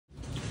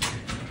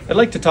I'd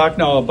like to talk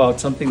now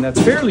about something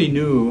that's fairly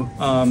new.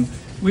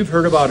 We've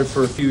heard about it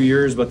for a few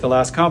years, but the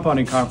last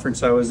compounding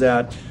conference I was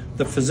at,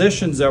 the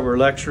physicians that were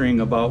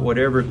lecturing about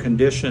whatever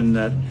condition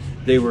that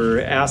they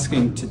were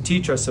asking to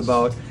teach us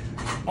about,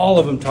 all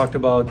of them talked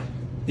about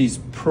these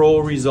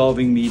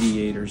pro-resolving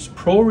mediators.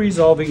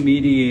 Pro-resolving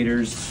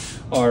mediators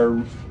are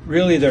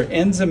really, they're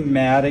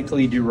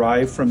enzymatically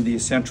derived from the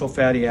essential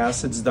fatty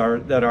acids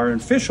that are in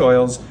fish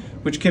oils,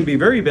 which can be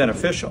very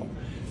beneficial.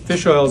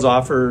 Fish oils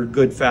offer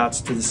good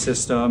fats to the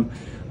system,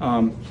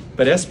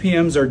 but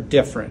SPMs are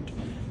different.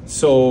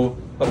 So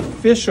a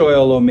fish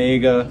oil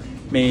omega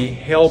may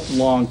help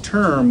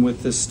long-term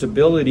with the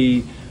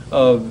stability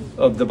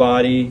of the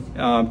body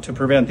to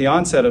prevent the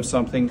onset of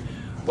something.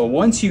 But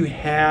once you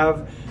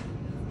have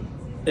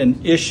an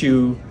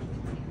issue,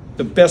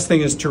 the best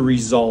thing is to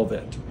resolve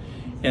it.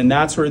 And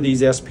that's where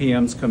these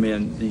SPMs come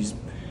in.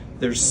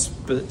 They're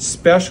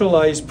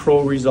specialized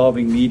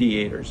pro-resolving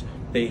mediators.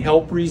 They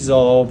help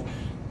resolve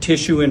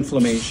tissue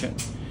inflammation.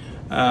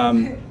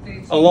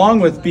 Along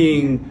with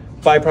being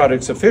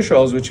byproducts of fish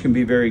oils, which can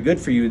be very good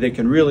for you, they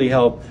can really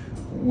help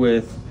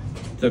with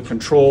the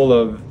control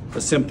of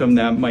a symptom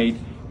that might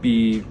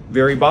be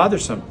very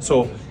bothersome.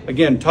 So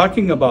again,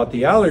 talking about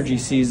the allergy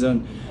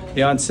season,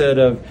 the onset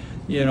of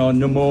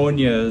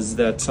pneumonias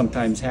that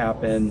sometimes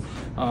happen,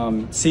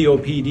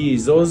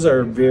 COPDs, those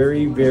are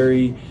very,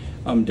 very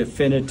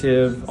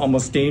definitive,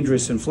 almost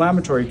dangerous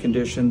inflammatory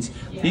conditions.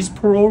 These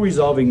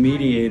pro-resolving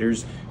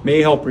mediators may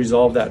help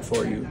resolve that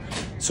for you.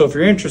 So if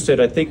you're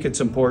interested, I think it's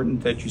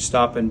important that you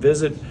stop and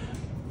visit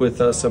with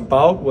us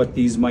about what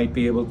these might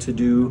be able to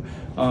do,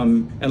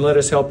 and let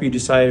us help you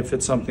decide if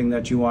it's something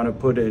that you want to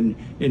put in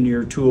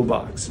your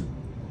toolbox.